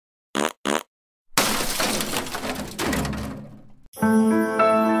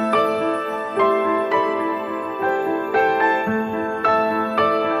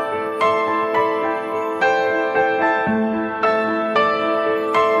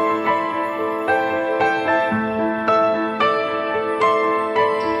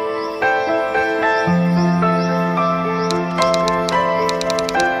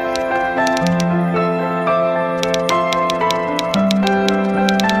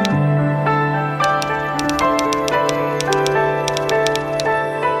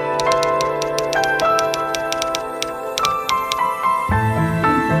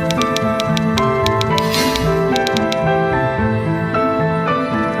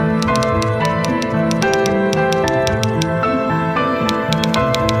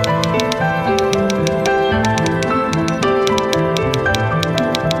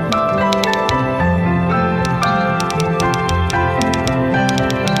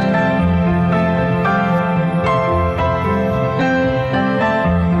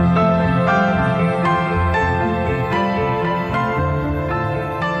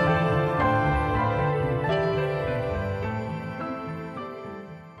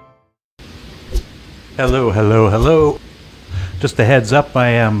Hello, hello, hello. Just a heads up, I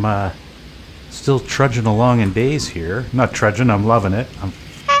am still trudging along in Dayz here. Not trudging, I'm loving it. I'm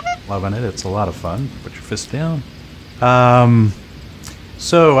loving it. It's a lot of fun. Put your fist down.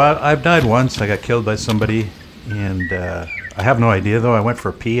 So I've died once. I got killed by somebody, and I have no idea though. I went for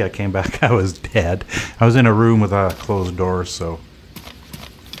a pee. I came back. I was dead. I was in a room with a closed door,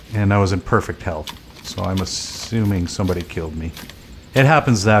 and I was in perfect health. So I'm assuming somebody killed me. It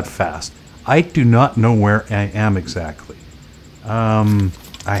happens that fast. I do not know where I am exactly. I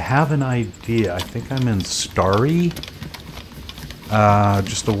have an idea. I think I'm in Starry.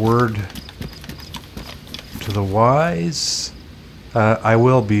 Just a word to the wise. I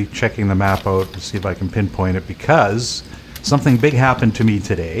will be checking the map out to see if I can pinpoint it, because something big happened to me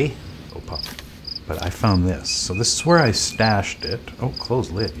today. Oh, pop. But I found this. So this is where I stashed it. Oh,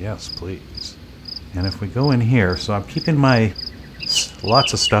 close lid. Yes, please. And if we go in here, so I'm keeping my...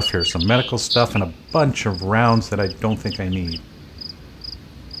 lots of stuff here. Some medical stuff and a bunch of rounds that I don't think I need.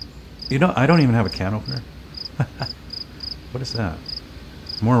 You know, I don't even have a can opener. What is that?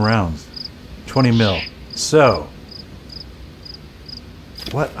 More rounds. 20 mil. So,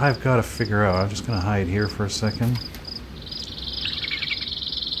 what I've got to figure out, I'm just going to hide here for a second.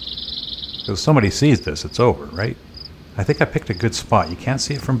 Because somebody sees this, it's over, right? I think I picked a good spot. You can't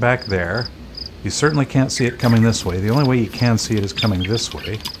see it from back there. You certainly can't see it coming this way. The only way you can see it is coming this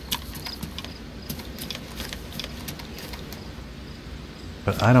way.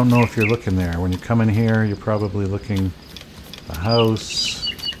 But I don't know if you're looking there. When you come in here, you're probably looking the house.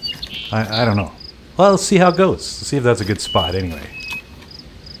 I don't know. Well, let's see how it goes. Let's see if that's a good spot anyway.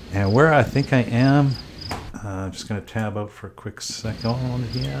 And where I think I am, I'm just going to tab out for a quick second.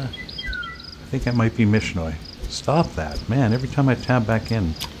 Yeah. I think I might be Mishnoi. Stop that. Man, every time I tab back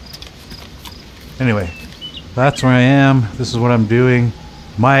in. Anyway, that's where I am. This is what I'm doing.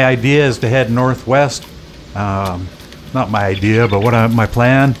 My idea is to head northwest. Not my idea, but my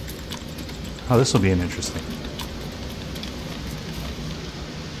plan. Oh, this will be an interesting.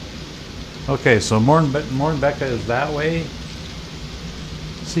 Okay, so Moernbecca is that way.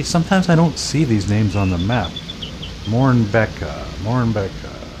 See, sometimes I don't see these names on the map. Moernbecca.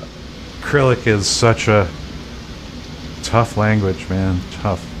 Acrylic is such a tough language, man.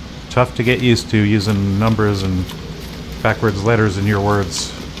 Tough to get used to, using numbers and backwards letters in your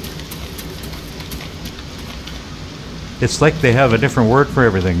words. It's like they have a different word for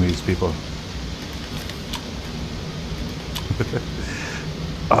everything, these people.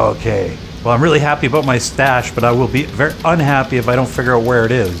 Okay. Well, I'm really happy about my stash, but I will be very unhappy if I don't figure out where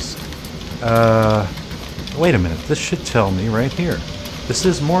it is. Wait a minute. This should tell me right here. This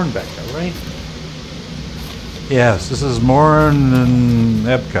is Moernbecca, right? Yes, this is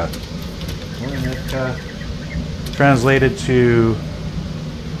Moernbecca. Moernbecca. Translated to...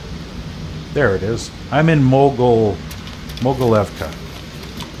 There it is. I'm in Mogilevka.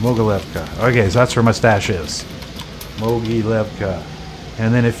 Okay, so that's where my stash is. Mogilevka.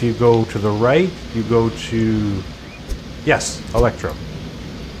 And then if you go to the right, you go to... Yes, Electro.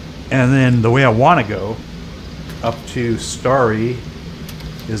 And then the way I want to go up to Starry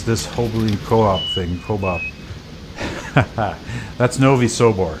is this Hoblin Co-op thing. Co-op. That's Novi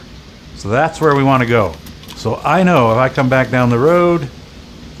Sobor. So that's where we want to go. So I know if I come back down the road,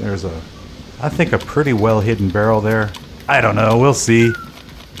 there's I think a pretty well hidden barrel there. I don't know, we'll see.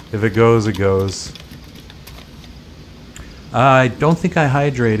 If it goes, it goes. I don't think I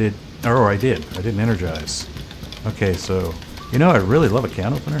hydrated, or I did. I didn't energize. Okay, so, you know, I really love a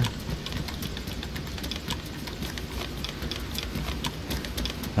can opener.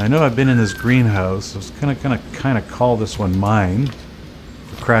 I know I've been in this greenhouse. I was gonna kind of call this one mine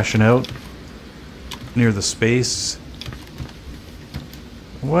for crashing out near the space.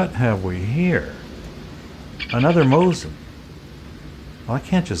 What have we here? Another Mosin. Well, I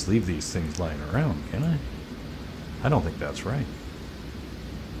can't just leave these things lying around, can I? I don't think that's right.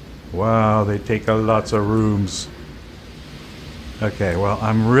 Wow, they take lots of rooms. Okay, well,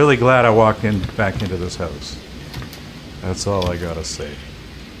 I'm really glad I walked back into this house. That's all I gotta say.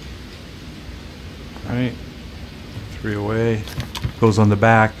 Alright. 3 away. Goes on the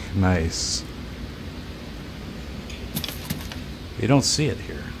back. Nice. You don't see it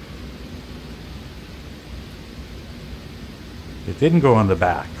here. It didn't go on the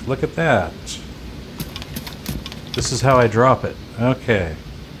back. Look at that. This is how I drop it. Okay.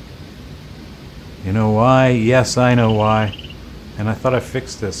 You know why? Yes, I know why. And I thought I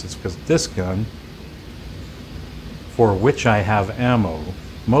fixed this. It's because this gun, for which I have ammo,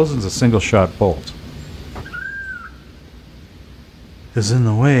 Mosin's a single shot bolt, is in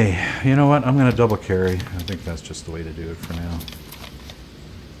the way. You know what? I'm going to double carry. I think that's just the way to do it for now.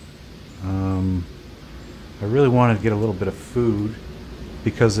 I really wanted to get a little bit of food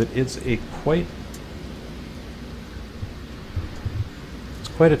because it's quite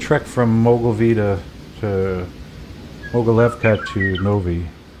a trek from Mogilevka to Novi.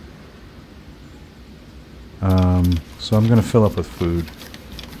 So I'm gonna fill up with food,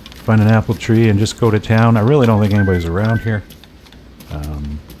 find an apple tree, and just go to town. I really don't think anybody's around here.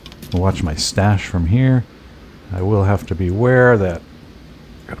 I'll watch my stash from here. I will have to be aware that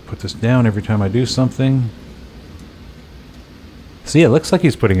I gotta put this down every time I do something. See, it looks like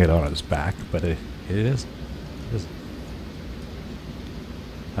he's putting it on his back, but it is.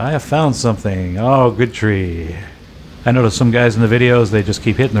 I have found something. Oh, good tree. I noticed some guys in the videos, they just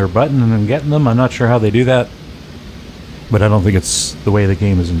keep hitting their button and then getting them. I'm not sure how they do that, but I don't think it's the way the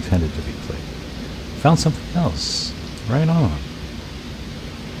game is intended to be played. Found something else. Right on.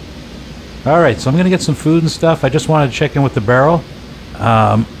 Alright, so I'm going to get some food and stuff. I just wanted to check in with the barrel.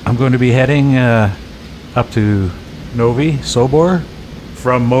 I'm going to be heading up to Novi Sobor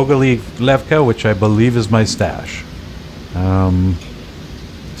from Mogilevka, which I believe is my stash.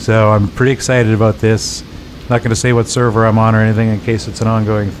 So I'm pretty excited about this. Not going to say what server I'm on or anything in case it's an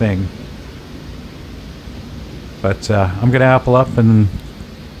ongoing thing. But I'm going to apple up and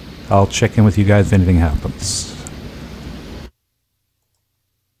I'll check in with you guys if anything happens.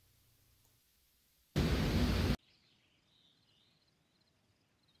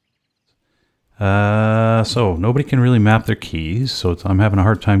 So nobody can really map their keys, so I'm having a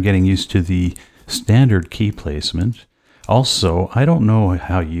hard time getting used to the standard key placement. Also, I don't know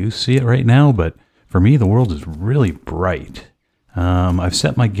how you see it right now, but for me the world is really bright. I've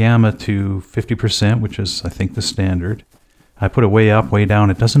set my gamma to 50%, which is I think the standard. I put it way up, way down.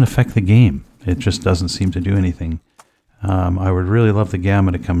 It doesn't affect the game. It just doesn't seem to do anything. I would really love the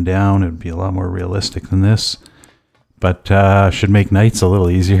gamma to come down. It would be a lot more realistic than this. But should make nights a little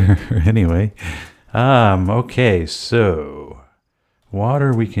easier anyway. Okay, so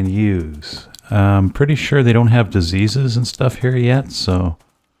water we can use. I'm pretty sure they don't have diseases and stuff here yet, so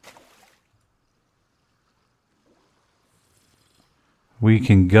we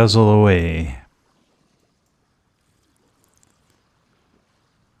can guzzle away.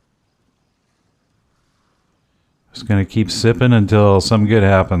 Just gonna keep sipping until something good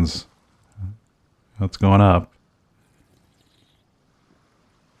happens. What's going up?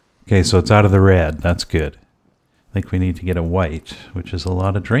 Okay, so it's out of the red. That's good. I think we need to get a white, which is a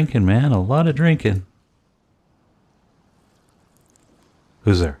lot of drinking, man. A lot of drinking.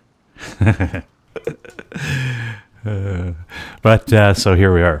 Who's there? So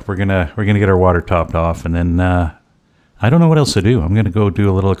here we are. We're gonna get our water topped off, and then I don't know what else to do. I'm gonna go do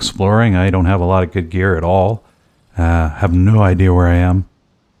a little exploring. I don't have a lot of good gear at all. Have no idea where I am.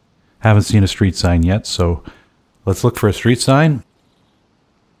 Haven't seen a street sign yet, so let's look for a street sign.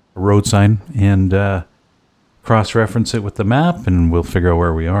 A road sign, and cross-reference it with the map, and we'll figure out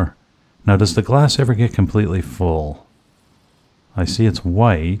where we are. Now, does the glass ever get completely full? I see it's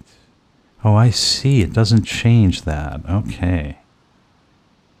white. Oh, I see. It doesn't change that. Okay.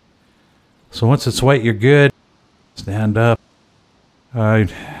 So once it's white, you're good. Stand up. I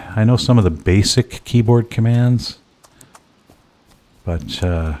know some of the basic keyboard commands, but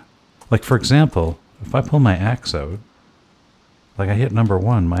like for example, if I pull my axe out, like I hit number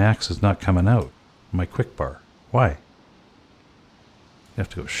 1, my axe is not coming out. My quick bar. Why? You have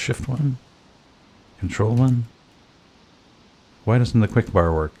to go shift 1, control 1. Why doesn't the quick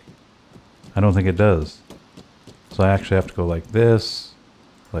bar work? I don't think it does. So I actually have to go like this,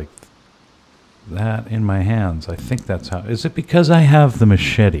 like that in my hands. I think that's how. Is it because I have the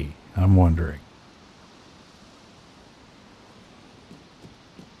machete? I'm wondering.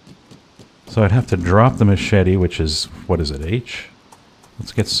 So I'd have to drop the machete, which is, what is it, H?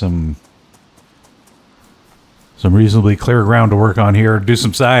 Let's get some reasonably clear ground to work on here. Do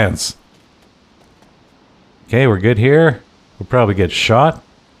some science. Okay, we're good here. We'll probably get shot.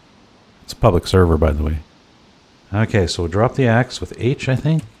 It's a public server, by the way. Okay, so we'll drop the axe with H, I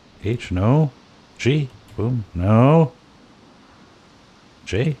think. H, no. G, boom, no.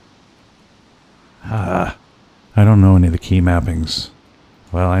 J. I don't know any of the key mappings.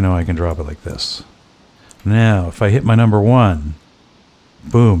 Well, I know I can drop it like this. Now, if I hit my number 1,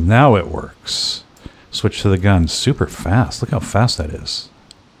 boom, now it works. Switch to the gun. Super fast. Look how fast that is.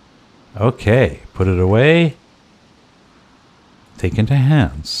 Okay, put it away. Take into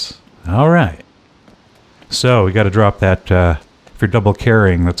hands. All right. So we got to drop that. If you're double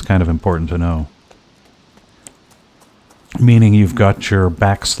carrying, that's kind of important to know. Meaning you've got your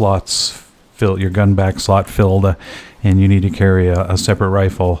back slots filled, your gun back slot filled, and you need to carry a separate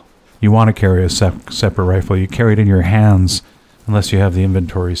rifle. You want to carry a separate rifle. You carry it in your hands unless you have the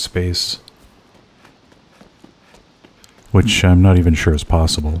inventory space. which I'm not even sure is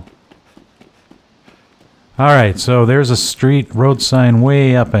possible. Alright, so there's a street road sign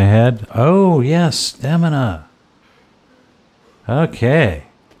way up ahead. Oh, yes, stamina. Okay.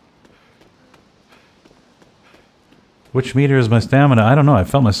 Which meter is my stamina? I don't know. I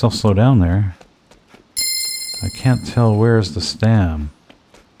felt myself slow down there. I can't tell where's the stam.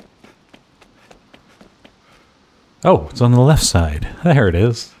 Oh, it's on the left side. There it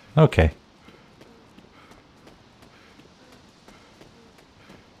is. Okay.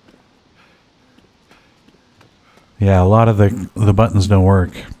 Yeah, a lot of the buttons don't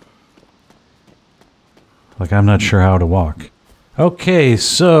work. Like, I'm not sure how to walk. Okay,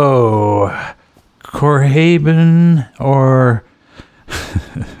 so... Corhaven or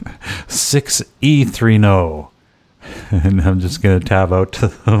 6E30. And I'm just going to tab out to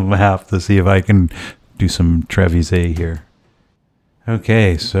the map to see if I can do some Trevisé here.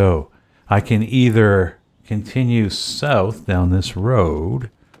 Okay, so I can either continue south down this road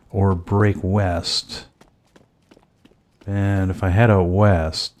or break west. And if I head out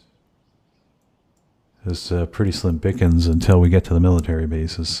west, there's pretty slim pickings until we get to the military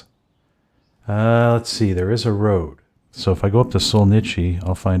bases. Let's see, there is a road. So if I go up to Solnichi,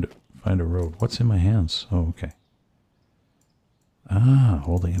 I'll find a road. What's in my hands? Oh, okay. Ah,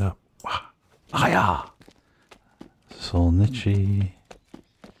 holding it up. Ah, Solnichi.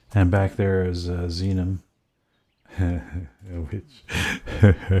 And back there is Xenum. Which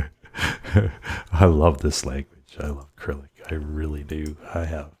I love this language. I love Cyrillic. I really do. I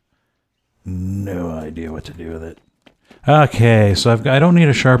have no idea what to do with it. Okay, so I don't need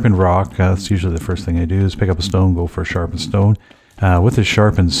a sharpened rock. That's usually the first thing I do is pick up a stone, go for a sharpened stone. With a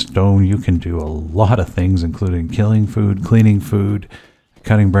sharpened stone, you can do a lot of things, including killing food, cleaning food,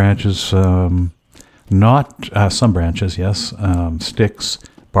 cutting branches, some branches, yes, sticks,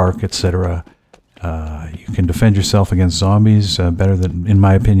 bark, etc. You can defend yourself against zombies better than, in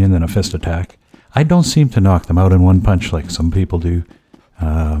my opinion, than a fist attack. I don't seem to knock them out in one punch like some people do.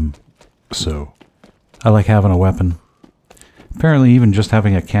 So I like having a weapon. Apparently even just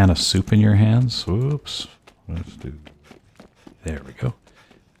having a can of soup in your hands. Whoops. Let's do... There we go.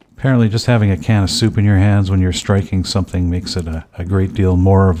 Apparently just having a can of soup in your hands when you're striking something makes it a great deal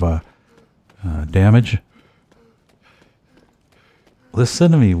more of a damage.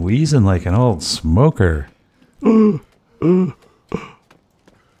 Listen to me wheezing like an old smoker. And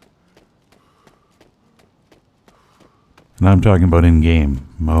I'm talking about in-game.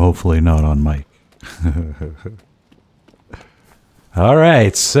 Hopefully not on mic.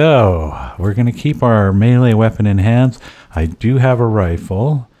 Alright, so we're going to keep our melee weapon in hands. I do have a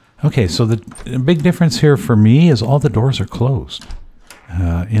rifle. Okay, so the big difference here for me is all the doors are closed.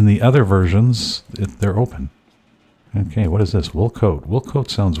 In the other versions, they're open. Okay, what is this? Wool coat. Wool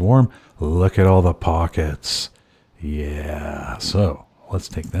coat sounds warm. Look at all the pockets. Yeah, so let's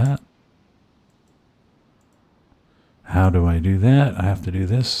take that. How do I do that? I have to do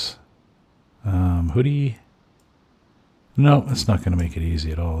this. Hoodie. No, it's not going to make it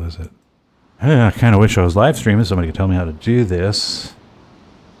easy at all, is it? I kind of wish I was live streaming. Somebody could tell me how to do this.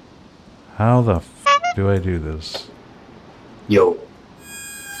 How the f do I do this? Yo.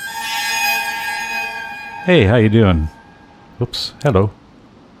 Hey, how you doing? Oops. Hello.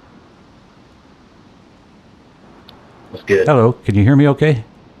 What's good? Hello. Can you hear me okay?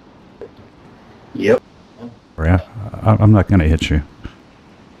 Yep. Yeah. I'm not going to hit you.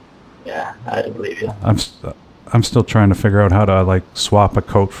 Yeah, I believe you. I'm still trying to figure out how to like swap a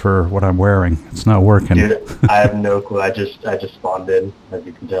coat for what I'm wearing. It's not working. Dude, I have no clue. I just spawned in, as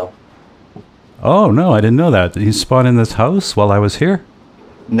you can tell. Oh no, I didn't know that. Did you spawn in this house while I was here?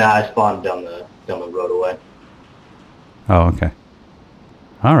 Nah, I spawned down the road away. Oh, okay.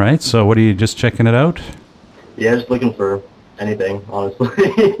 All right. So, what are you just checking it out? Yeah, just looking for anything, honestly.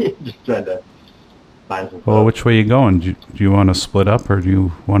 Just trying to find some. Well, which way are you going? Do you want to split up or do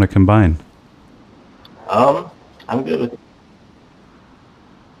you want to combine? I'm good with it.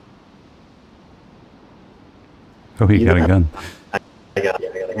 Oh, you got a gun. I got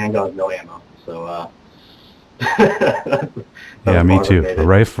a handgun with no ammo, so yeah, me too. A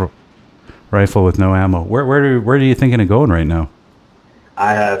rifle with no ammo. Where are you thinking of going right now?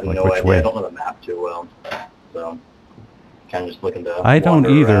 I have like no which idea. way? I don't know the map too well, so kind of just looking to. I don't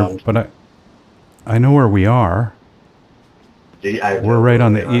either, around. but I know where we are. We're right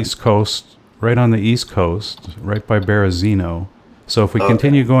on the east coast. Right on the east coast, right by Berezino. So if we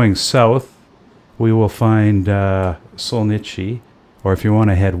continue going south, we will find Solnichi. Or if you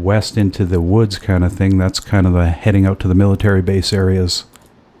want to head west into the woods kind of thing, that's kind of the heading out to the military base areas.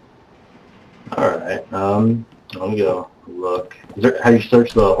 Alright, let me go look. Have you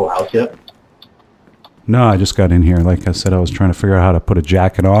searched the whole house yet? No, I just got in here. Like I said, I was trying to figure out how to put a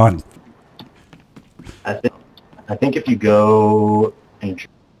jacket on. I think if you go and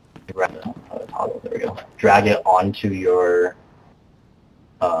drag it, there we go. Drag it onto your.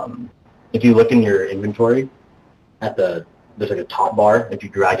 If you look in your inventory, there's like a top bar. If you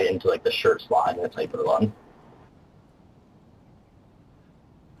drag it into like the shirt slot, that's how you put it on.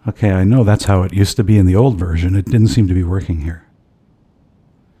 Okay, I know that's how it used to be in the old version. It didn't seem to be working here.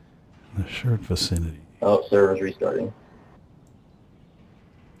 The shirt vicinity. Oh, server's restarting.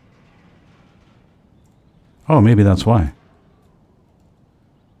 Oh, maybe that's why.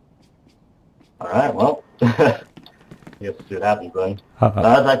 All right, well, I guess we'll see what happens then.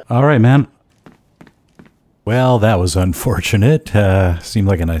 All right, man. Well, that was unfortunate. Seemed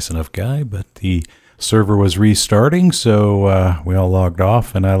like a nice enough guy, but the server was restarting, so we all logged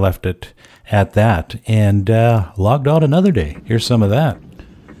off, and I left it at that, and logged on another day. Here's some of that.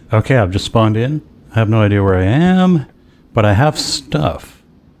 Okay, I've just spawned in. I have no idea where I am, but I have stuff.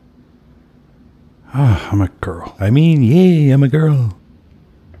 Oh, I'm a girl. I mean, yay, I'm a girl.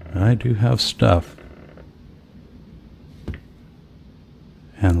 I do have stuff.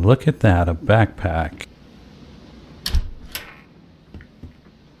 And look at that, a backpack.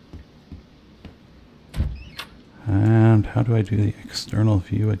 And how do I do the external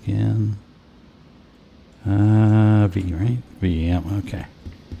view again? V, right? V, yeah, okay.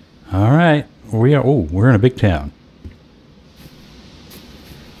 All right, we're in a big town.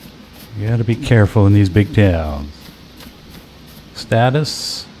 You gotta be careful in these big towns.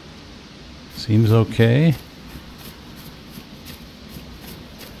 Status seems okay.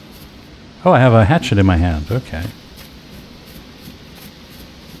 Oh, I have a hatchet in my hand, okay.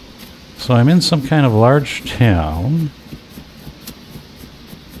 So I'm in some kind of large town.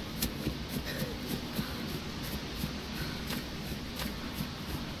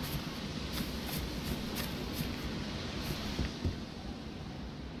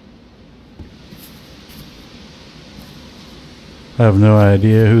 I have no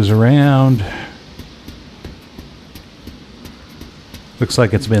idea who's around. Looks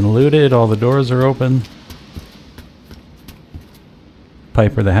like it's been looted. All the doors are open.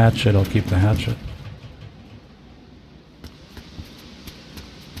 Piper the hatchet. I'll keep the hatchet.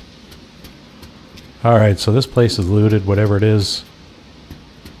 Alright, so this place is looted, whatever it is.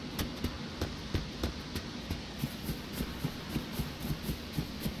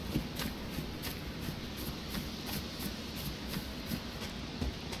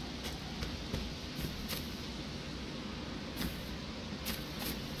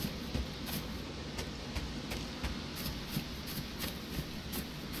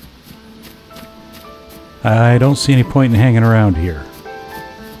 I don't see any point in hanging around here.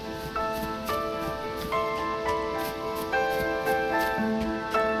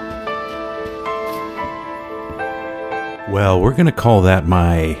 Well, we're going to call that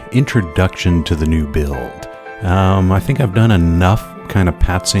my introduction to the new build. I think I've done enough kind of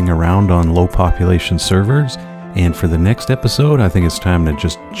patsing around on low population servers, and for the next episode I think it's time to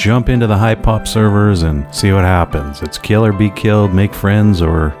just jump into the high pop servers and see what happens. It's kill or be killed, make friends,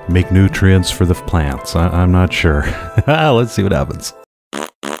 or make nutrients for the plants. I'm not sure. Let's see what happens.